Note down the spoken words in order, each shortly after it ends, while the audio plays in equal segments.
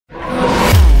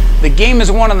The game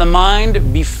is won in the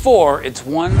mind before it's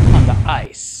won on the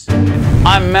ice.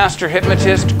 I'm Master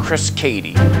Hypnotist Chris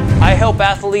Cady. I help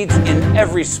athletes in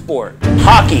every sport.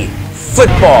 Hockey,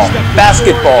 football,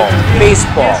 basketball,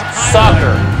 baseball,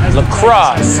 soccer,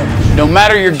 lacrosse. No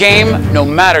matter your game, no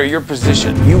matter your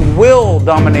position, you will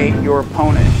dominate your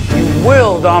opponent. You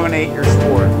will dominate your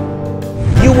sport.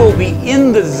 You will be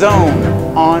in the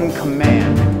zone on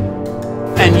command.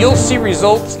 And you'll see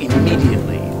results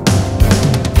immediately.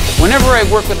 Whenever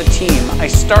I work with a team, I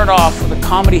start off with a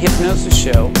comedy hypnosis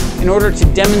show in order to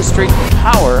demonstrate the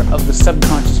power of the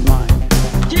subconscious mind.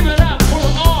 Give it up for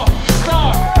all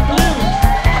star blue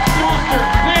monster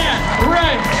man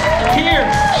right here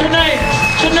tonight.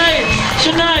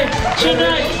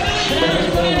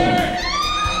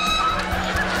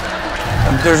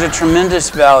 There's a tremendous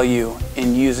value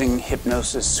in using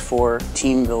hypnosis for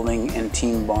team building and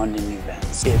team bonding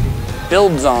events. It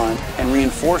builds on and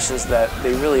reinforces that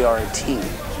they really are a team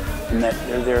and that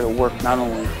they're there to work not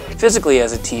only physically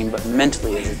as a team but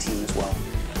mentally as a team as well.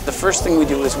 The first thing we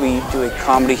do is we do a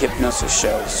comedy hypnosis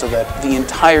show so that the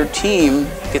entire team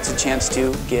gets a chance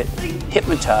to get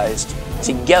hypnotized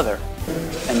together,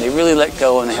 and they really let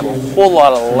go and they have a whole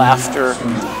lot of laughter,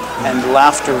 and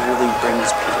laughter really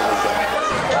brings people together.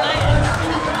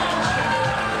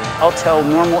 I'll tell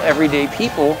normal everyday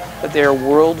people that they are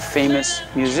world famous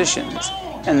musicians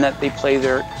and that they play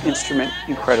their instrument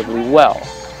incredibly well.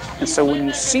 And so when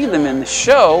you see them in the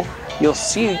show, you'll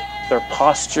see their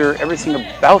posture, everything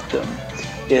about them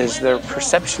is their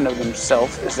perception of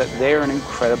themselves is that they're an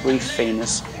incredibly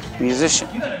famous musician.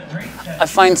 I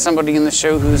find somebody in the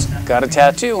show who's got a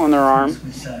tattoo on their arm,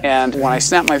 and when I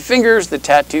snap my fingers, the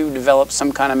tattoo develops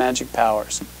some kind of magic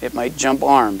powers. It might jump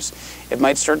arms. It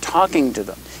might start talking to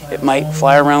them. It might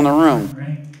fly around the room.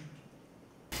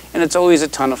 And it's always a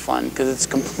ton of fun because it's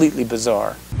completely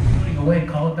bizarre. Putting away,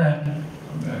 call it back.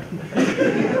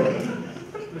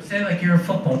 Say it like you're a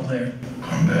football player.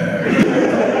 I'm back.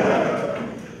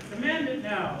 Command it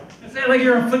now. Say it like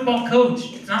you're a football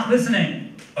coach. It's not listening.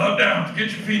 Up, down,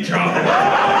 get your feet chopped.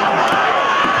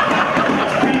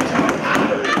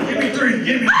 Give me three,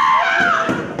 give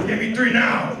me three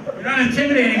now. You're not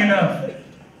intimidating enough.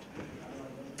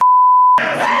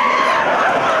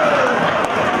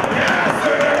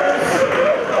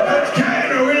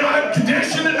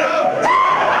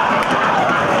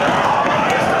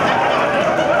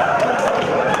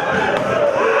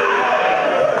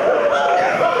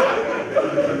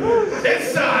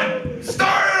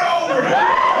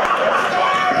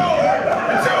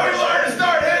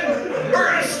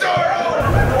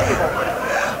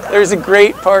 There's a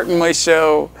great part in my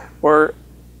show where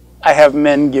I have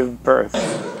men give birth.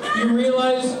 You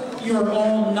realize you're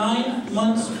all 9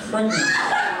 months pregnant.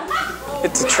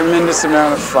 It's a tremendous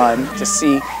amount of fun to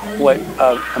see what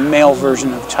a male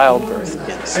version of childbirth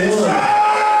is.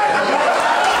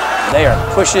 They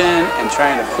are pushing and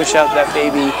trying to push out that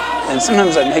baby, and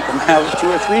sometimes I make them have 2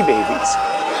 or 3 babies,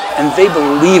 and they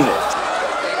believe it.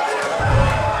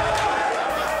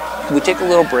 We take a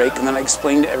little break, and then I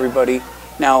explain to everybody,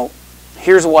 now,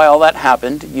 here's why all that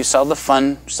happened. You saw the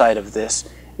fun side of this.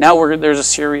 Now there's a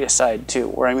serious side too,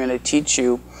 where I'm going to teach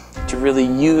you to really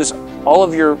use all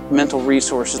of your mental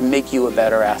resources to make you a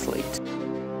better athlete.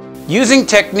 Using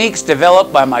techniques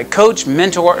developed by my coach,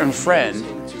 mentor, and friend,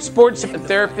 sports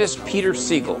hypnotherapist Peter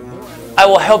Siegel, I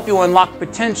will help you unlock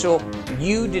potential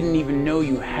you didn't even know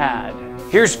you had.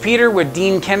 Here's Peter with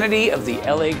Dean Kennedy of the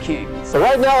LA Kings. So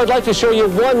right now I'd like to show you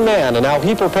one man and how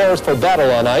he prepares for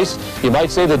battle on ice. You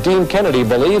might say that Dean Kennedy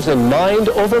believes in mind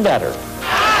over matter.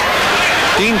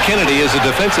 Dean Kennedy is a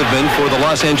defensive man for the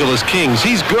Los Angeles Kings.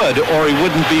 He's good or he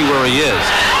wouldn't be where he is.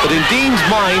 But in Dean's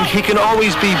mind, he can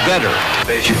always be better.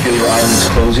 You feel your eyelids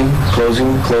closing.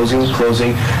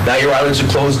 Now your eyelids are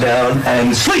closed down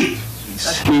and sleep.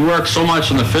 We work so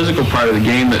much on the physical part of the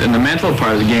game, and the mental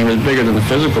part of the game is bigger than the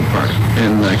physical part.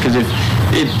 And because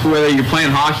whether you're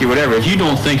playing hockey or whatever, if you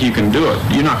don't think you can do it,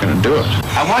 you're not going to do it.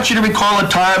 I want you to recall a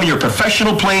time in your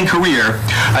professional playing career,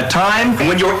 a time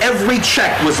when your every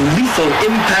check was lethal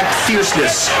impact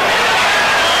fierceness.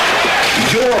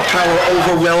 Your power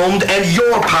overwhelmed and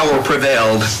your power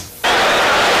prevailed.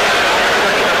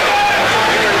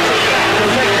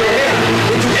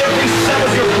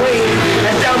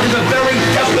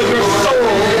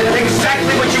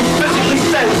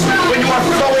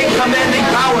 Commanding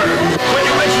power. When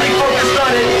you're mentally focused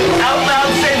on it, out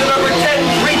loud say the number 10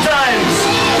 3 times.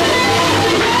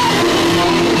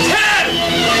 10!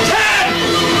 10!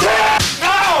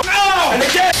 No! No! And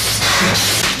again!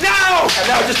 No! And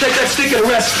now just take that stick and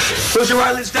rest. chest. Close your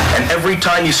eyelids down. And every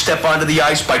time you step onto the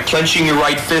ice by clenching your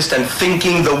right fist and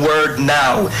thinking the word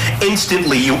now,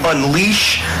 instantly you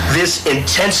unleash this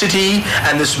intensity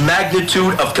and this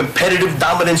magnitude of competitive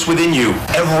dominance within you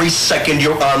every second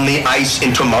you're on the ice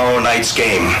in tomorrow night's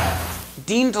game.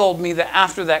 Dean told me that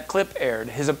after that clip aired,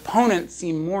 his opponent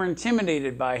seemed more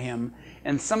intimidated by him,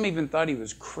 and some even thought he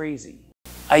was crazy.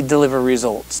 I deliver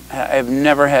results. I've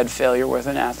never had failure with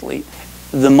an athlete.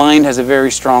 The mind has a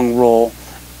very strong role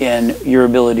in your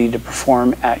ability to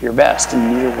perform at your best,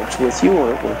 and it either works with you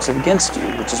or it works against you,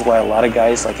 which is why a lot of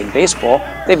guys, like in baseball,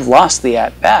 they've lost the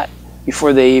at-bat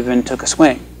before they even took a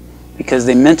swing, because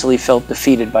they mentally felt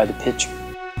defeated by the pitcher.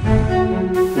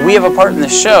 We have a part in the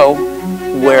show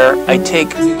where I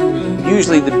take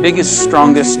usually the biggest,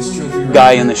 strongest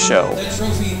guy in the show,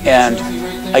 and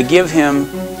I give him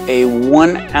a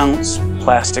 1-ounce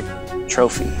plastic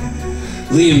trophy.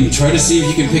 Liam, try to see if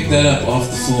you can pick that up off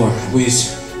the floor. It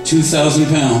weighs 2,000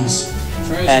 pounds.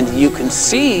 And you can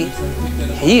see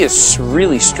he is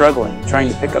really struggling trying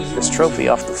to pick up this trophy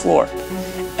off the floor.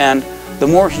 And the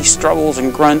more he struggles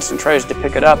and grunts and tries to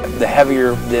pick it up, the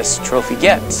heavier this trophy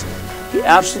gets. He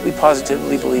absolutely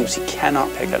positively believes he cannot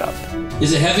pick it up.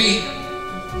 Is it heavy?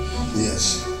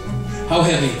 Yes. How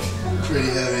heavy? Pretty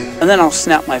heavy. And then I'll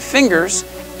snap my fingers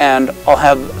and I'll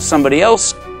have somebody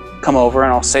else come over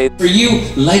and I'll say, for you,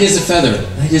 light as a feather.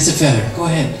 Light as a feather. Go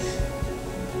ahead.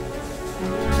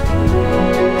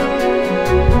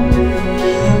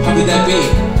 How could that be?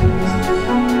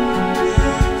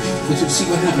 Let's see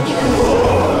what happens.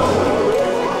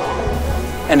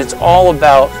 And it's all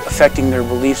about affecting their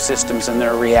belief systems and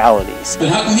their realities. But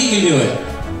how come he can do it?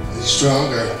 He's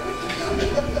stronger.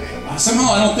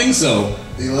 Somehow I don't think so.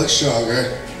 He looks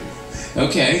stronger.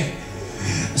 Okay.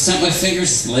 I snap my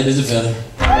fingers, light as a feather.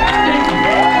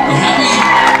 You happy?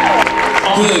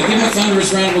 Good. Give him a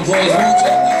thunderous round of applause.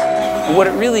 What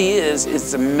it really is,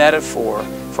 it's a metaphor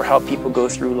for how people go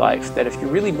through life. That if you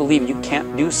really believe you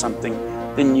can't do something,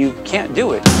 then you can't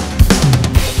do it.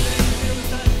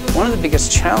 One of the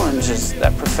biggest challenges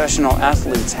that professional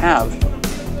athletes have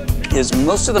is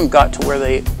most of them got to where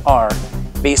they are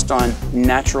based on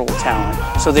natural talent.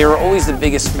 So they were always the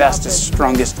biggest, fastest,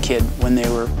 strongest kid when they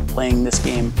were playing this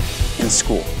game in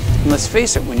school. And let's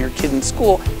face it, when you're a kid in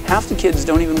school, half the kids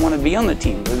don't even want to be on the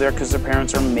team. They're there because their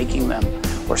parents are making them,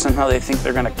 or somehow they think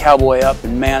they're going to cowboy up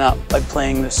and man up by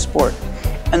playing this sport.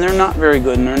 And they're not very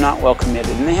good and they're not well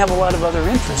committed, and they have a lot of other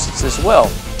interests as well,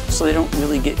 so they don't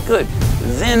really get good.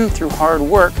 Then through hard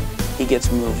work, he gets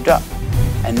moved up.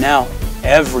 And now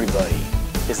everybody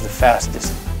is the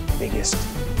fastest, biggest,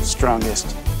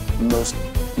 strongest, most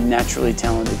naturally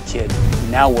talented kid.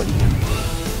 Now what do you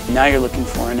do? Now you're looking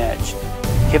for an edge.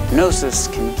 Hypnosis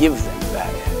can give them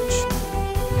that edge.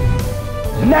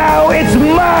 Now it's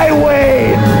my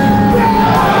way!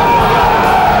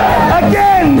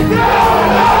 Again!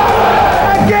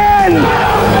 Again!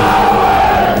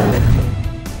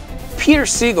 Peter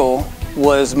Siegel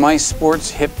was my sports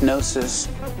hypnosis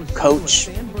coach,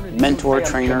 mentor,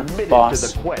 trainer,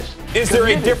 boss. Is there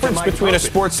a difference between a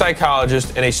sports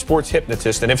psychologist and a sports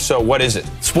hypnotist, and if so, what is it?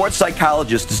 Sports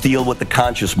psychologists deal with the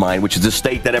conscious mind, which is the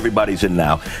state that everybody's in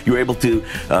now. You're able to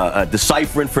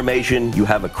decipher information, you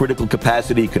have a critical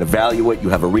capacity, you can evaluate, you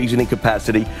have a reasoning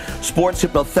capacity. Sports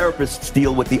hypnotherapists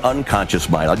deal with the unconscious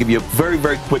mind. I'll give you a very,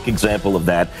 very quick example of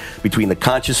that between the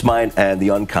conscious mind and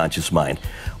the unconscious mind.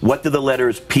 What do the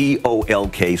letters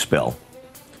P-O-L-K spell?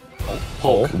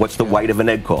 Polk. What's the white of an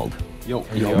egg called? Yolk.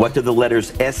 What do the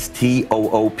letters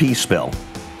S-T-O-O-P spell?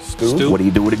 Stoop. What do you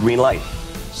do with a green light?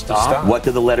 Stop. What do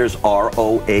the letters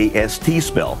R-O-A-S-T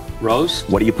spell? Roast.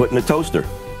 What do you put in a toaster?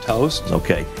 Toast.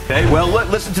 Okay. Well,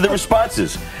 listen to the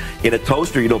responses. In a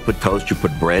toaster, you don't put toast, you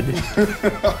put bread.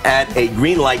 At a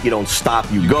green light, you don't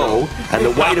stop, you go. And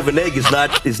the white of an egg is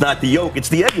not the yolk, it's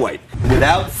the egg white.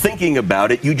 Without thinking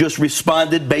about it, you just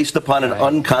responded based upon an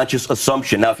unconscious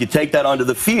assumption. Now, if you take that onto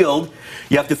the field,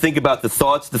 you have to think about the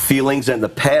thoughts, the feelings, and the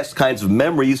past kinds of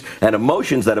memories and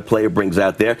emotions that a player brings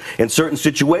out there. In certain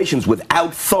situations,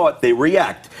 without thought, they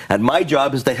react. And my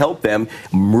job is to help them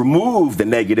remove the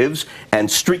negatives and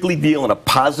strictly deal in a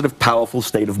positive, powerful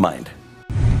state of mind.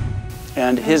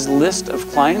 And his list of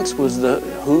clients was the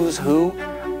who's who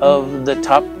of the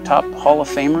top Hall of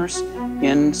Famers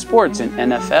in sports, in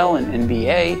NFL, in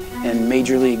NBA, in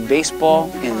Major League Baseball,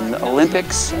 in the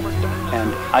Olympics.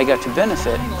 And I got to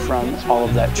benefit from all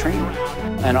of that training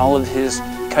and all of his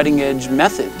cutting-edge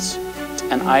methods.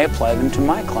 And I apply them to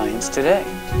my clients today.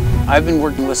 I've been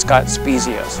working with Scott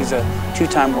Spizios. He's a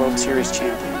two-time World Series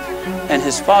champion. And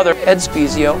his father, Ed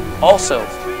Spizio, also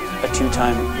a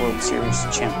two-time World Series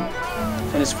champion.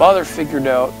 And his father figured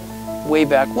out way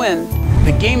back when,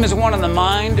 the game is won on the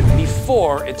mind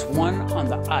before it's won on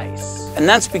the ice. And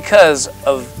that's because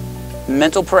of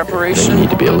mental preparation. You need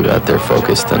to be able to go out there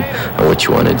focused on what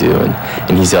you want to do,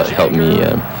 and he's helped me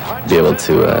be able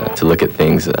to look at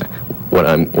things, what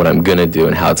I'm gonna do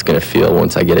and how it's gonna feel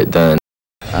once I get it done.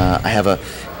 I have a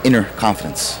inner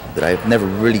confidence that I've never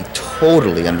really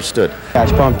totally understood.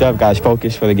 Guys pumped up, guys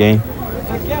focused for the game.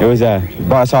 It was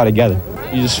brought us all together.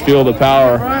 You just feel the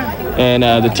power, and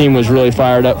the team was really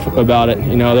fired up about it.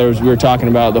 You know, we were talking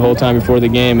about it the whole time before the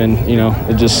game, and you know,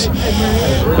 it just,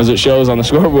 as it shows on the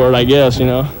scoreboard, I guess. You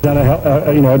know, done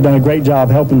a great job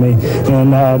helping me,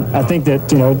 and I think that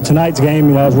tonight's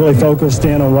game, I was really focused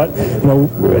in on what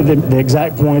the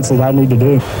exact points that I need to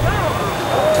do.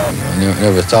 I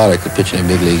never thought I could pitch in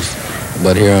the big leagues,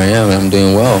 but here I am, and I'm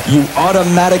doing well. You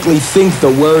automatically think the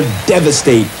word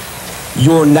devastate.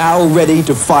 You're now ready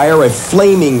to fire a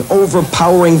flaming,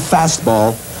 overpowering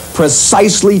fastball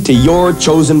precisely to your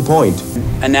chosen point.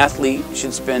 An athlete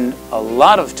should spend a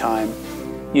lot of time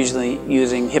usually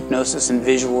using hypnosis and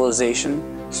visualization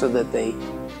so that they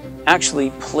actually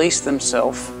place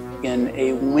themselves in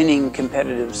a winning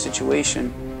competitive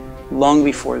situation long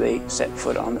before they set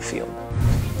foot on the field.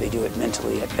 They do it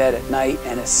mentally at bed at night,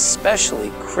 and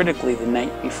especially critically the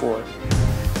night before.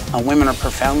 Women are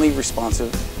profoundly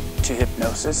responsive to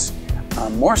hypnosis,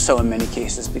 more so in many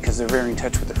cases because they're very in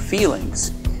touch with their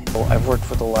feelings. I've worked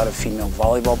with a lot of female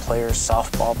volleyball players,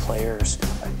 softball players,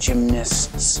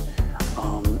 gymnasts,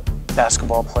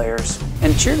 basketball players,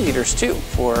 and cheerleaders too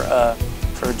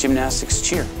for gymnastics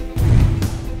cheer.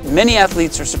 Many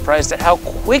athletes are surprised at how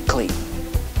quickly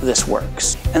this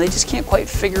works, and they just can't quite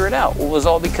figure it out. Well, it was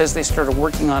all because they started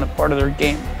working on a part of their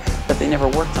game that they never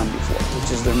worked on before,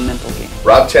 which is their mental game.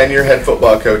 Rob Tenier, head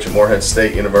football coach at Morehead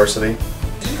State University.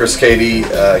 Chris Cady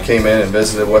came in and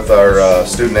visited with our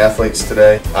student athletes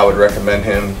today. I would recommend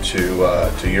him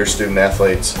to your student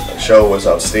athletes. The show was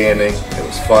outstanding. It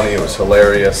was funny, it was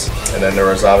hilarious, and then there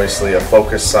was obviously a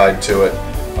focus side to it,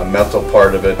 a mental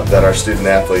part of it that our student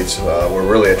athletes were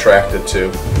really attracted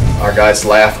to. Our guys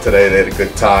laughed today, they had a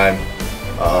good time,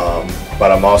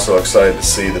 but I'm also excited to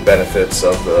see the benefits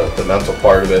of the mental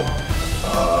part of it.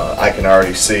 I can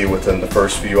already see within the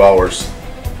first few hours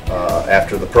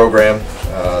after the program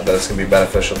that it's going to be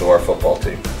beneficial to our football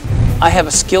team. I have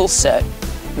a skill set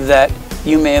that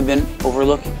you may have been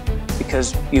overlooking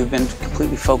because you've been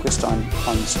completely focused on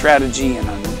strategy and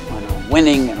on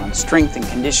winning and on strength and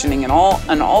conditioning and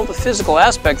all the physical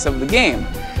aspects of the game.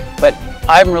 But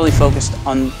I'm really focused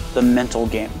on the mental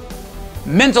game.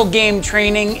 Mental game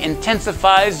training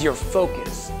intensifies your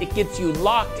focus. It gets you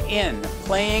locked in,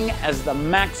 playing as the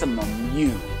maximum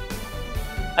you.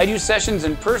 I do sessions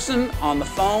in person, on the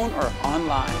phone, or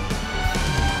online.